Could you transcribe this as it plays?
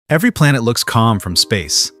Every planet looks calm from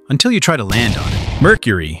space, until you try to land on it.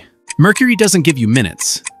 Mercury. Mercury doesn't give you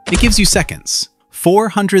minutes, it gives you seconds.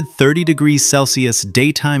 430 degrees Celsius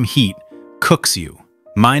daytime heat cooks you.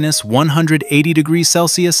 Minus 180 degrees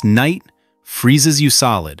Celsius night freezes you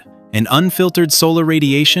solid. And unfiltered solar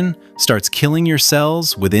radiation starts killing your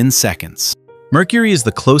cells within seconds. Mercury is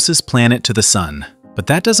the closest planet to the Sun, but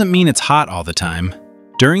that doesn't mean it's hot all the time.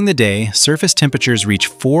 During the day, surface temperatures reach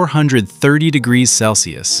 430 degrees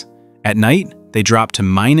Celsius. At night, they drop to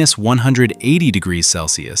minus 180 degrees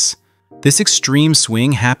Celsius. This extreme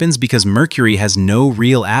swing happens because Mercury has no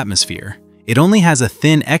real atmosphere. It only has a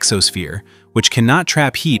thin exosphere, which cannot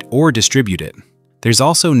trap heat or distribute it. There's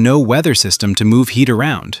also no weather system to move heat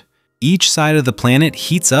around. Each side of the planet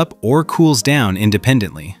heats up or cools down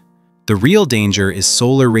independently. The real danger is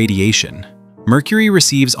solar radiation. Mercury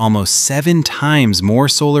receives almost 7 times more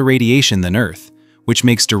solar radiation than Earth, which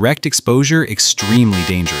makes direct exposure extremely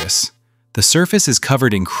dangerous. The surface is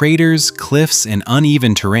covered in craters, cliffs, and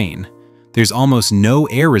uneven terrain. There's almost no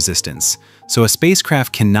air resistance, so a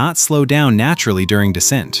spacecraft cannot slow down naturally during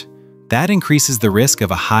descent. That increases the risk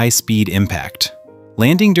of a high-speed impact.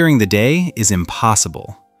 Landing during the day is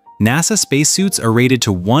impossible. NASA spacesuits are rated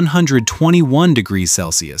to 121 degrees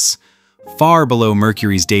Celsius, far below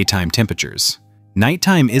Mercury's daytime temperatures.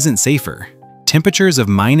 Nighttime isn't safer. Temperatures of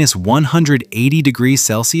minus 180 degrees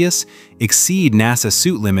Celsius exceed NASA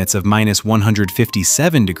suit limits of minus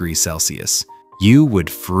 157 degrees Celsius. You would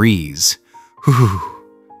freeze. Whew.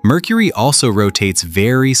 Mercury also rotates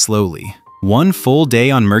very slowly. One full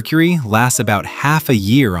day on Mercury lasts about half a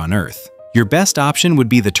year on Earth. Your best option would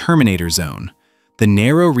be the Terminator Zone, the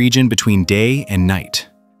narrow region between day and night.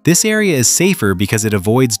 This area is safer because it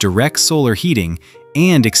avoids direct solar heating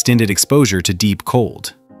and extended exposure to deep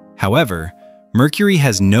cold. However, Mercury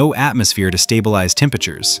has no atmosphere to stabilize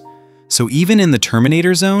temperatures, so even in the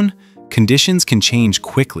Terminator Zone, conditions can change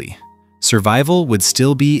quickly. Survival would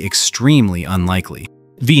still be extremely unlikely.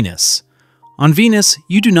 Venus. On Venus,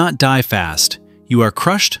 you do not die fast. You are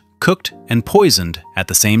crushed, cooked, and poisoned at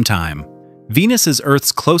the same time. Venus is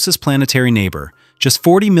Earth's closest planetary neighbor, just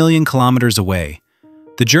 40 million kilometers away.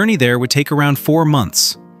 The journey there would take around 4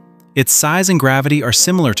 months. Its size and gravity are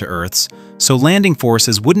similar to Earth's, so landing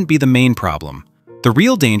forces wouldn't be the main problem. The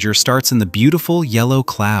real danger starts in the beautiful yellow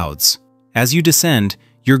clouds. As you descend,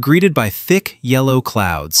 you're greeted by thick yellow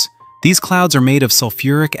clouds. These clouds are made of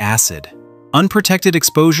sulfuric acid. Unprotected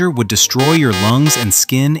exposure would destroy your lungs and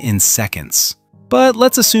skin in seconds. But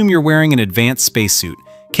let's assume you're wearing an advanced spacesuit,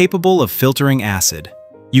 capable of filtering acid.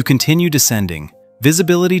 You continue descending.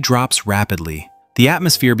 Visibility drops rapidly. The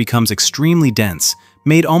atmosphere becomes extremely dense,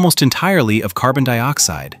 made almost entirely of carbon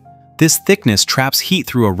dioxide. This thickness traps heat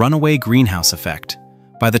through a runaway greenhouse effect.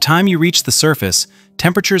 By the time you reach the surface,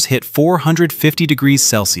 temperatures hit 450 degrees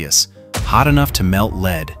Celsius, hot enough to melt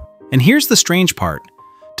lead. And here's the strange part.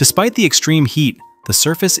 Despite the extreme heat, the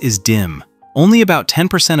surface is dim. Only about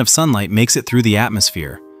 10% of sunlight makes it through the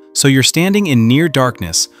atmosphere. So you're standing in near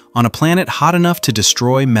darkness on a planet hot enough to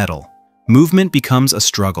destroy metal. Movement becomes a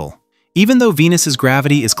struggle. Even though Venus's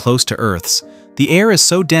gravity is close to Earth's, the air is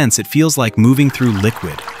so dense it feels like moving through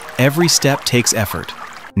liquid. Every step takes effort.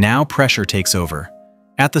 Now pressure takes over.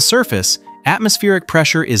 At the surface, atmospheric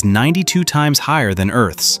pressure is 92 times higher than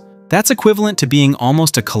Earth's. That's equivalent to being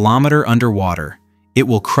almost a kilometer underwater. It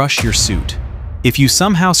will crush your suit. If you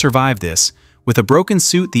somehow survive this, with a broken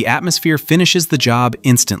suit, the atmosphere finishes the job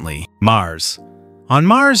instantly. Mars. On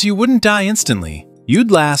Mars, you wouldn't die instantly.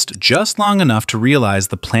 You'd last just long enough to realize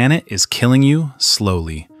the planet is killing you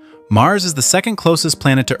slowly. Mars is the second closest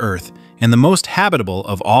planet to Earth and the most habitable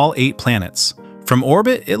of all 8 planets. From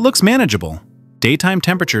orbit, it looks manageable. Daytime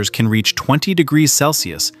temperatures can reach 20 degrees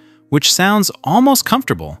Celsius, which sounds almost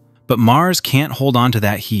comfortable, but Mars can't hold on to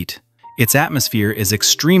that heat. Its atmosphere is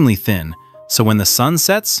extremely thin, so when the sun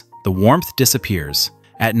sets, the warmth disappears.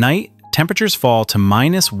 At night, temperatures fall to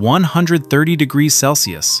minus 130 degrees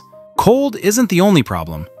Celsius. Cold isn't the only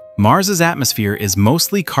problem. Mars's atmosphere is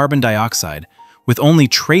mostly carbon dioxide, with only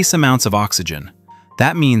trace amounts of oxygen.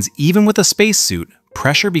 That means even with a spacesuit,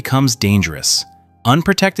 pressure becomes dangerous.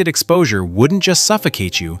 Unprotected exposure wouldn't just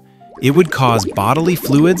suffocate you, it would cause bodily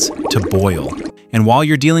fluids to boil. And while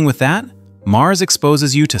you're dealing with that, Mars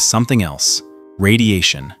exposes you to something else: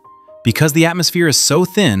 radiation. Because the atmosphere is so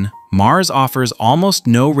thin, Mars offers almost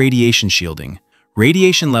no radiation shielding.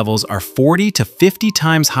 Radiation levels are 40 to 50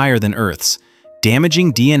 times higher than Earth's,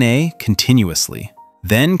 damaging DNA continuously.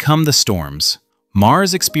 Then come the storms.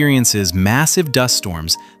 Mars experiences massive dust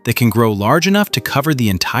storms that can grow large enough to cover the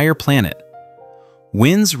entire planet.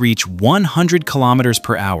 Winds reach 100 kilometers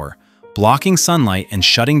per hour, blocking sunlight and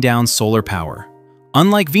shutting down solar power.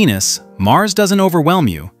 Unlike Venus, Mars doesn't overwhelm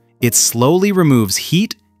you. It slowly removes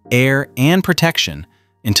heat, air, and protection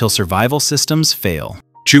until survival systems fail.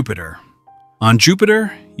 Jupiter. On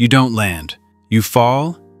Jupiter, you don't land. You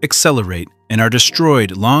fall, accelerate, and are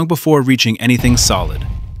destroyed long before reaching anything solid.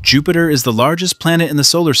 Jupiter is the largest planet in the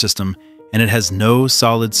solar system, and it has no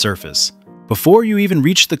solid surface. Before you even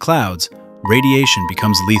reach the clouds, radiation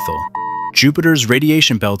becomes lethal. Jupiter's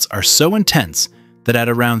radiation belts are so intense that at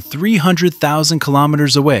around 300,000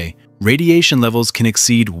 kilometers away, radiation levels can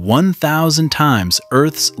exceed 1,000 times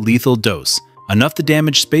Earth's lethal dose, enough to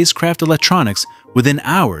damage spacecraft electronics within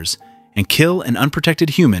hours and kill an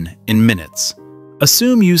unprotected human in minutes.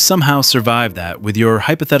 Assume you somehow survive that with your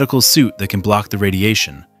hypothetical suit that can block the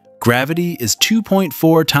radiation. Gravity is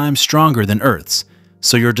 2.4 times stronger than Earth's,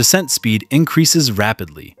 so your descent speed increases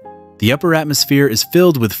rapidly. The upper atmosphere is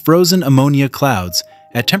filled with frozen ammonia clouds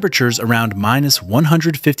at temperatures around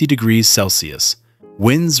 -150 degrees Celsius.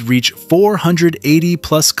 Winds reach 480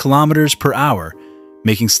 plus kilometers per hour,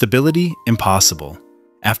 making stability impossible.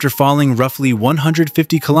 After falling roughly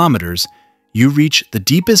 150 kilometers, you reach the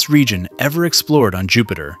deepest region ever explored on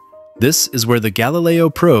Jupiter. This is where the Galileo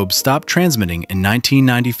probe stopped transmitting in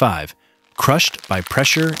 1995, crushed by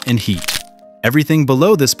pressure and heat. Everything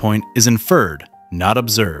below this point is inferred, not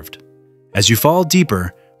observed. As you fall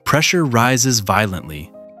deeper, pressure rises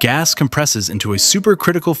violently. Gas compresses into a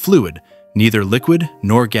supercritical fluid, neither liquid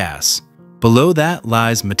nor gas. Below that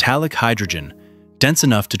lies metallic hydrogen, dense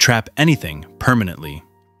enough to trap anything permanently.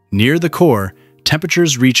 Near the core,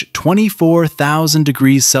 temperatures reach 24,000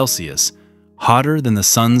 degrees Celsius, hotter than the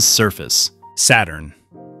sun's surface. Saturn.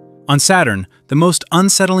 On Saturn, the most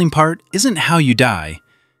unsettling part isn't how you die.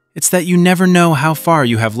 It's that you never know how far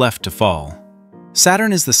you have left to fall.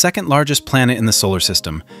 Saturn is the second largest planet in the solar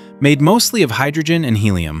system, made mostly of hydrogen and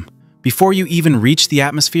helium. Before you even reach the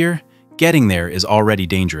atmosphere, getting there is already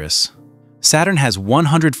dangerous. Saturn has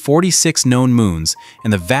 146 known moons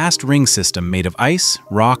and the vast ring system made of ice,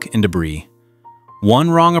 rock, and debris.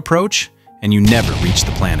 One wrong approach, and you never reach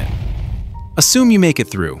the planet. Assume you make it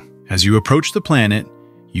through. As you approach the planet,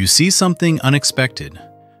 you see something unexpected.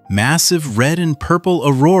 Massive red and purple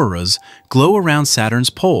auroras glow around Saturn's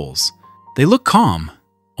poles. They look calm,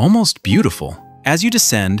 almost beautiful. As you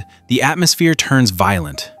descend, the atmosphere turns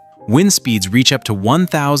violent. Wind speeds reach up to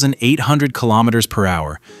 1,800 kilometers per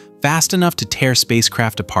hour, fast enough to tear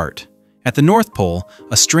spacecraft apart. At the North Pole,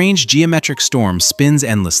 a strange geometric storm spins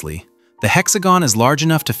endlessly. The hexagon is large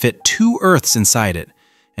enough to fit 2 Earths inside it,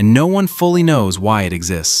 and no one fully knows why it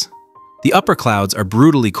exists. The upper clouds are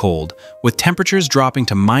brutally cold, with temperatures dropping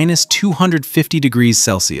to -250 degrees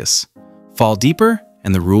Celsius. Fall deeper,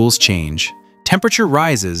 and the rules change. Temperature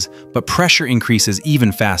rises, but pressure increases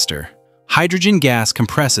even faster. Hydrogen gas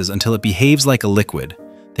compresses until it behaves like a liquid.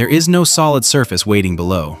 There is no solid surface waiting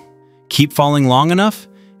below. Keep falling long enough,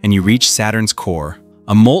 and you reach Saturn's core,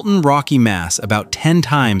 a molten rocky mass about 10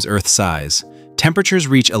 times Earth's size. Temperatures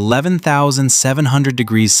reach 11,700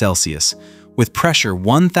 degrees Celsius, with pressure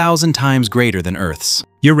 1,000 times greater than Earth's.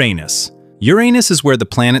 Uranus. Uranus is where the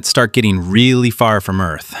planets start getting really far from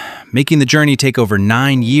Earth, making the journey take over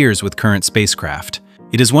 9 years with current spacecraft.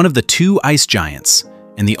 It is one of the 2 ice giants,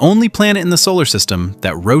 and the only planet in the solar system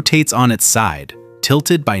that rotates on its side,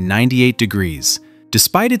 tilted by 98 degrees.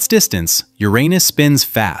 Despite its distance, Uranus spins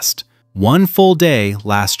fast. One full day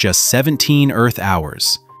lasts just 17 Earth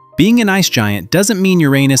hours. Being an ice giant doesn't mean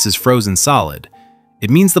Uranus is frozen solid. It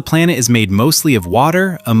means the planet is made mostly of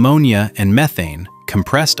water, ammonia, and methane,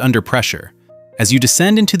 compressed under pressure. As you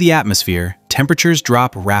descend into the atmosphere, temperatures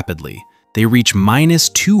drop rapidly. They reach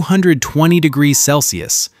 -220 degrees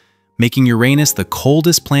Celsius, making Uranus the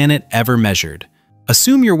coldest planet ever measured.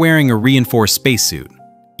 Assume you're wearing a reinforced spacesuit.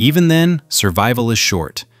 Even then, survival is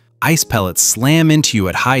short. Ice pellets slam into you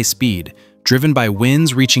at high speed, driven by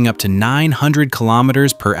winds reaching up to 900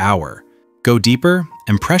 kilometers per hour. Go deeper,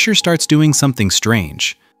 and pressure starts doing something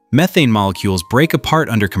strange. Methane molecules break apart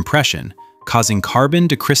under compression, causing carbon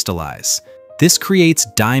to crystallize. This creates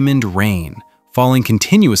diamond rain, falling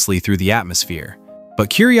continuously through the atmosphere. But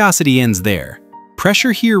curiosity ends there.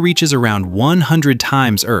 Pressure here reaches around 100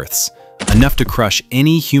 times Earth's, enough to crush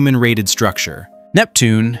any human-rated structure.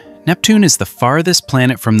 Neptune. Neptune is the farthest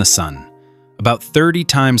planet from the Sun, about 30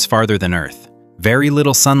 times farther than Earth. Very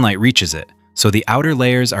little sunlight reaches it, so the outer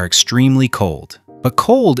layers are extremely cold. But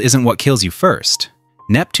cold isn't what kills you first.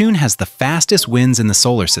 Neptune has the fastest winds in the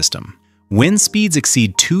solar system. Wind speeds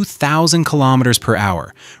exceed 2,000 kilometers per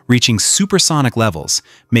hour, reaching supersonic levels,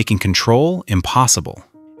 making control impossible.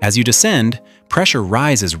 As you descend, pressure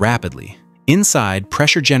rises rapidly. Inside,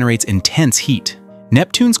 pressure generates intense heat.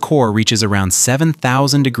 Neptune's core reaches around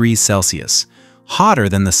 7,000 degrees Celsius, hotter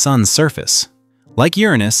than the sun's surface. Like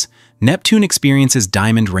Uranus, Neptune experiences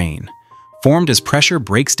diamond rain, formed as pressure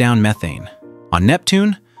breaks down methane. On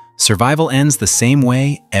Neptune, survival ends the same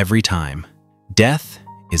way every time. Death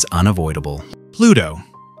is unavoidable. Pluto.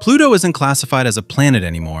 Pluto isn't classified as a planet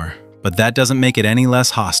anymore, but that doesn't make it any less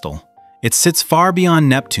hostile. It sits far beyond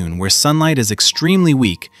Neptune, where sunlight is extremely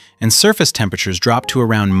weak and surface temperatures drop to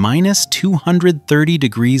around minus 230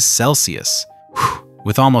 degrees Celsius.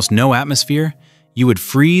 With almost no atmosphere, you would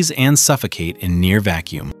freeze and suffocate in near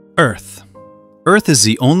vacuum. Earth. Earth is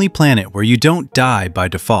the only planet where you don't die by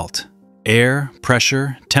default. Air,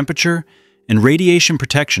 pressure, temperature, and radiation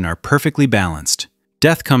protection are perfectly balanced.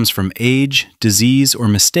 Death comes from age, disease, or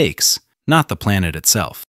mistakes, not the planet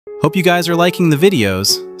itself. Hope you guys are liking the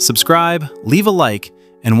videos. Subscribe, leave a like,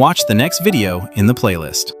 and watch the next video in the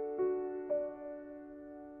playlist.